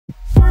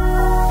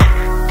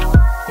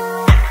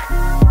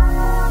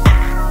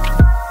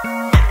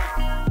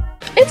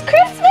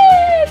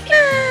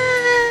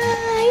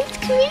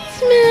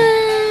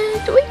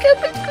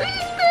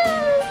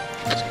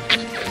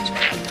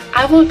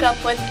woke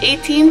up with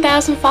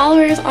 18,000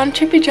 followers on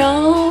Trippy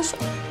Jaws.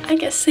 I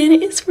guess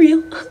Santa is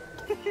real.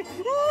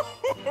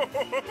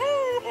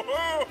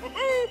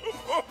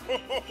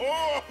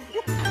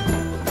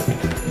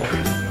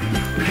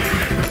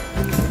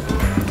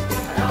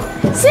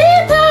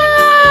 Santa!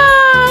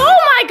 Oh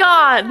my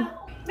god!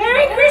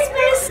 Merry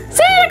Christmas!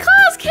 Santa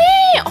Claus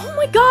came! Oh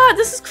my god,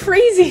 this is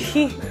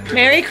crazy.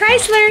 Merry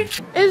Chrysler!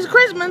 It's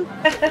Christmas.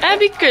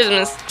 Happy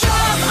Christmas.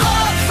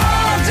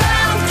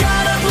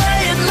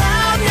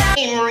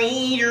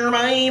 Read your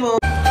Bible.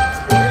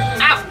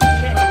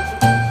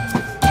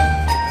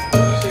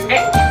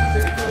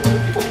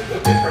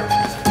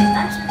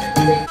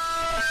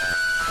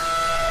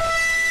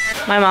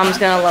 My mom's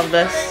gonna love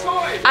this.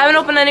 I haven't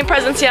opened any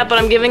presents yet, but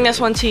I'm giving this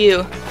one to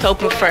you to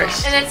open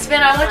first. And it's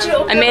been, I want you to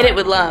open I made it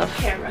with love.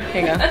 Camera.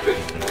 Here you go.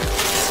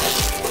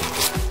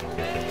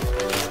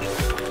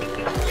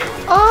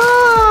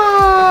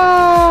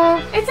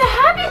 Oh! It's a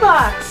happy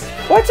box!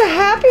 What's a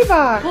happy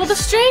box? Pull the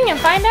string and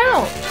find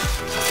out.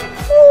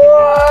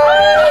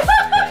 What?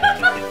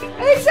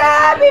 It's a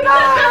happy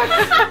box!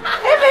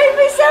 It made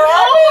me so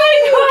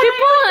happy! Keep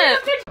pulling.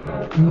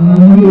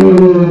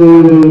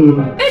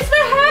 It's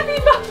the happy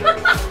box!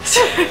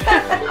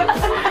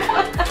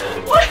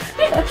 What?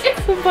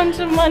 It's a bunch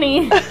of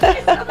money.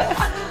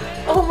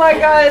 Oh my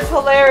god, it's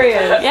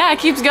hilarious. Yeah, it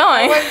keeps I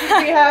going. wanted you to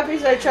be happy,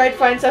 so I tried to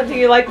find something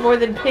you like more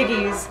than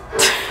piggies.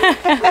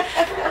 That's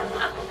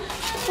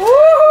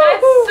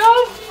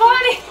so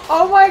funny!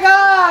 Oh my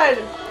god!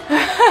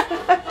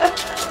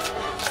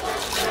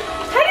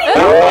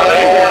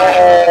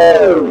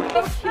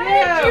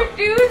 How did you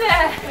do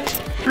that?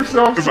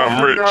 Because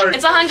I'm rich.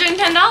 It's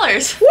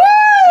 $110. Woo!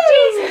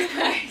 Jesus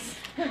Christ!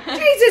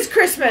 Jesus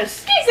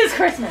Christmas! Jesus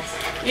Christmas!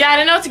 Yeah, I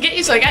didn't know what to get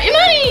you, so I got you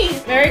money.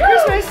 Merry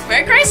Christmas!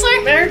 Merry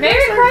Chrysler. Merry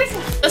Merry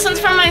Christmas! Christmas! This one's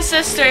from my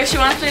sister. She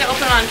wants me to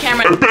open it on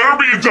camera. It better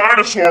be a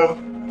dinosaur.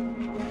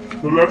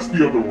 But that's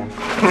the other one.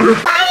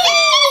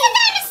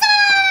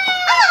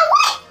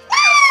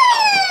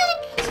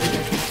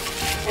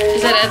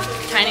 Is it a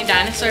tiny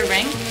dinosaur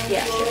ring?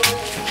 Yeah.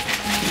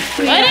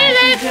 What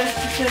is it?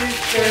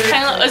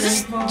 Is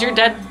this your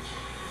dead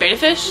betta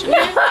fish?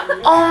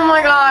 Oh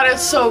my god,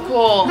 it's so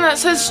cool. That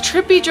says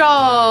Trippy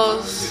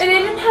Jaws. And it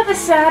didn't have a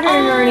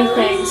Saturn or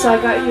anything, so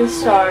I got you a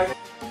star.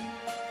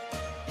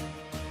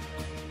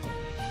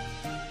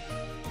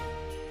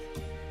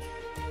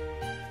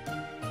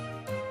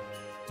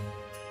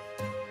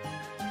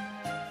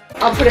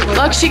 I'll put it with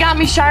Look, she got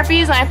me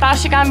Sharpies and I thought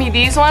she got me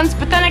these ones,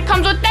 but then it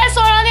comes with this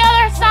one on the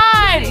other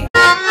side.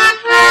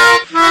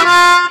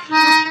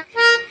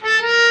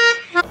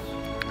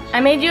 I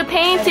made you a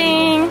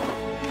painting.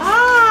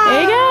 Ah!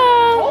 There you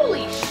go.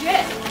 Holy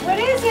shit! What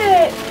is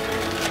it?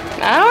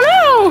 I don't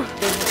know.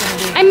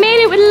 I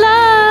made it with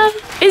love.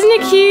 Isn't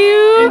it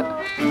cute?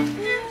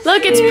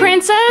 Look, it's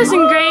Princess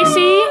and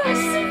Gracie.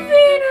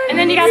 And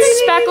then you got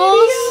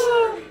Speckles.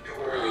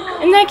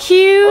 Isn't that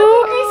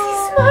cute?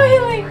 Gracie's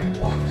smiling!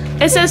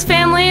 It says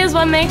family is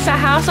what makes a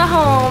house a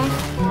home.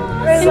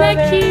 Isn't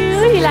that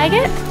cute? You like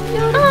it?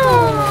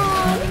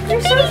 Oh, You're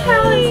so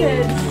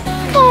talented!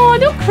 oh,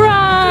 don't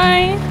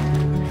cry.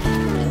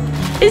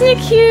 Isn't it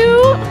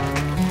cute?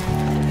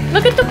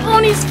 Look at the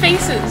ponies'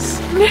 faces.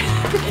 Look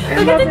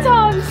at the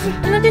dogs.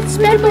 And look at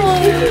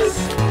Speckles.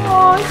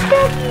 Oh,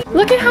 Specky!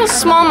 Look at how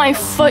small my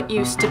foot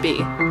used to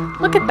be.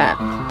 Look at that.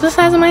 It's the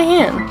size of my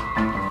hand.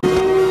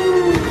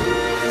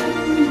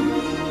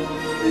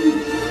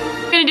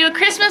 I'm gonna do a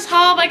Christmas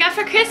haul of what I got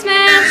for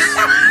Christmas.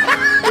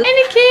 Isn't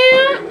it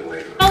cute?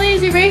 All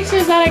these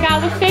erasers that I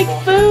got with fake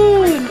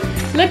food.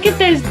 Look at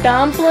there's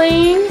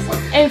dumplings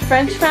and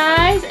french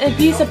fries and a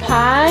piece of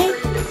pie.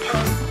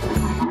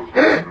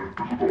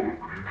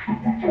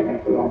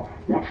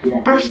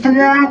 That's the one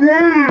I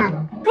wanted.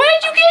 What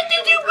did you get?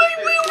 Did you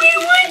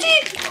want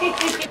it?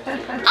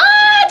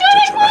 Ah, that's what I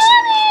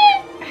wanted!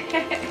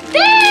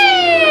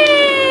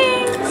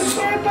 Thanks!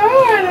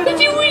 Did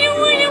you want it?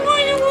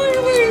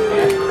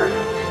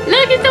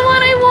 Look at the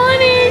one I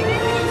wanted!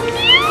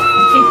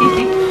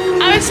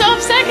 I was so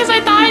upset because I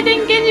thought I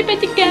didn't get it,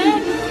 but you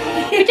got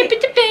it.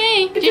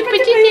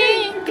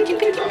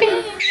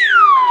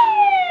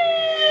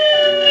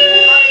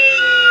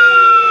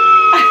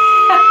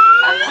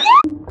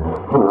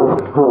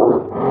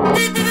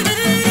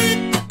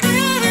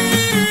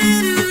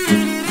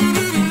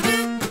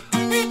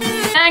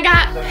 I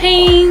got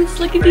paints.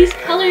 Look at these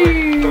colors.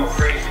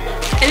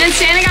 And then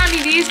Santa got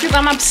me these because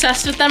I'm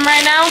obsessed with them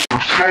right now.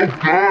 So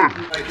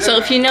good. So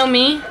if you know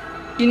me,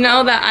 you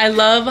know that I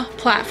love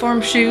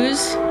platform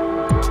shoes.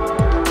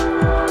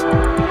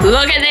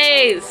 Look at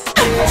these.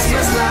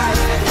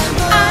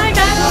 I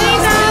got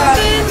these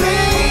outfits.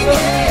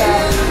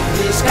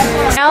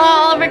 Now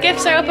all of our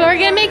gifts are open. We're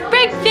gonna make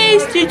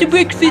breakfast. It's a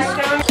breakfast.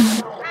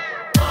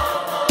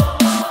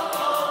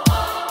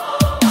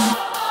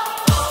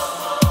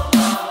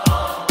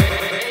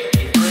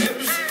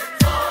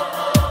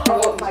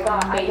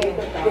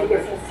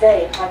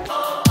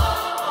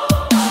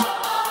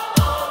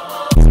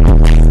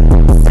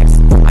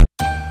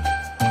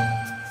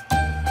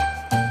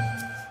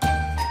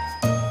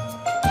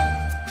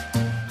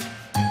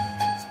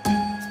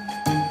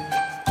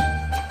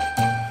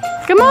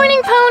 Good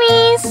morning,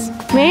 ponies.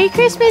 Merry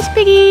Christmas,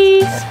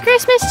 piggies.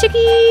 Christmas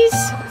chickies.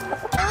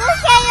 Look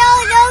at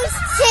all those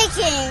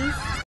chickens.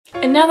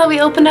 And now that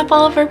we opened up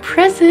all of our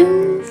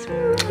presents,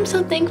 I'm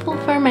so thankful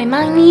for my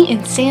mommy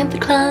and Santa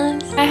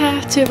Claus. I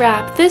have to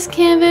wrap this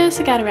canvas,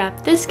 I gotta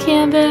wrap this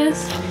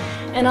canvas,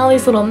 and all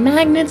these little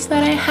magnets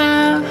that I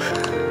have.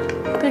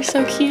 They're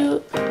so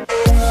cute.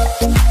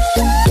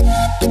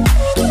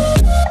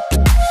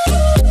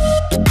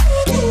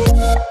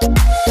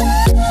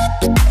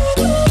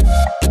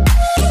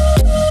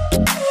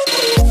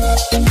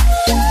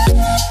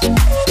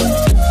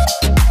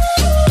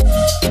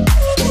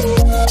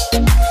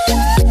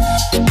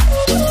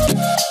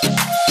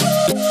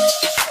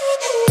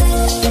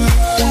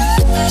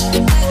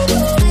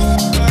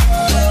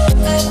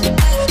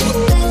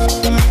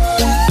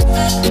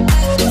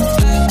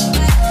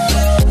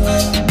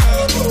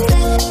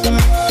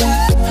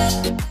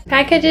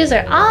 Packages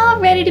are all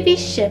ready to be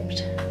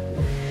shipped.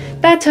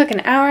 That took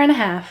an hour and a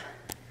half.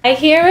 I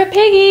hear a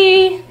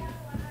piggy.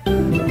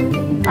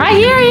 I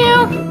hear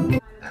you.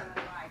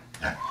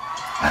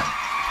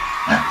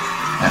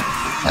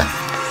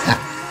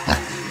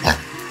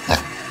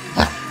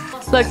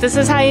 Look, this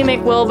is how you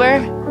make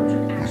Wilbur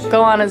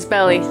go on his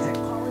belly.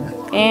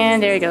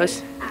 And there he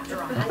goes.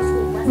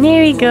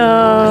 There he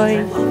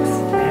goes.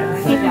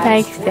 He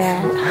likes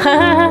that.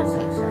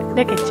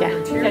 Look at ya.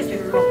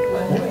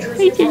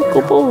 He's a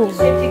good boy.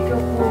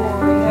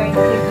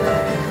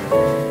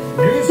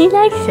 He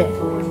likes it.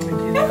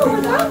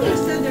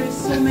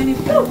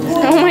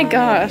 Oh my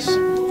gosh.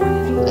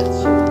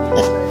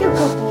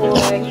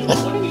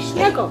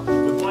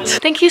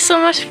 Thank you so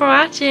much for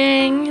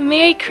watching.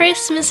 Merry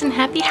Christmas and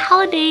happy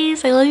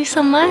holidays. I love you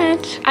so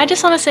much. I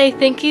just want to say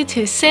thank you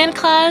to Santa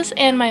Claus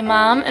and my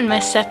mom and my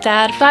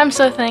stepdad. I'm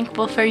so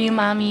thankful for you,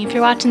 Mommy. If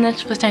you're watching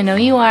this, which I know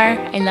you are,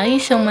 I love you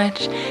so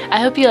much. I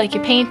hope you like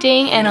your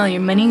painting and all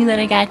your money that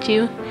I got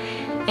you.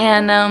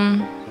 And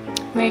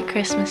Merry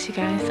Christmas, you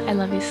guys. I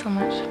love you so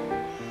much.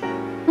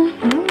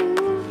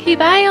 Okay,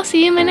 bye. I'll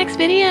see you in my next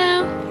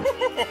video.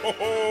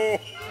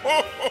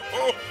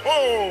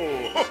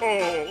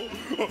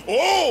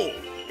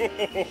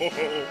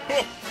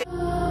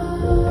 Oh!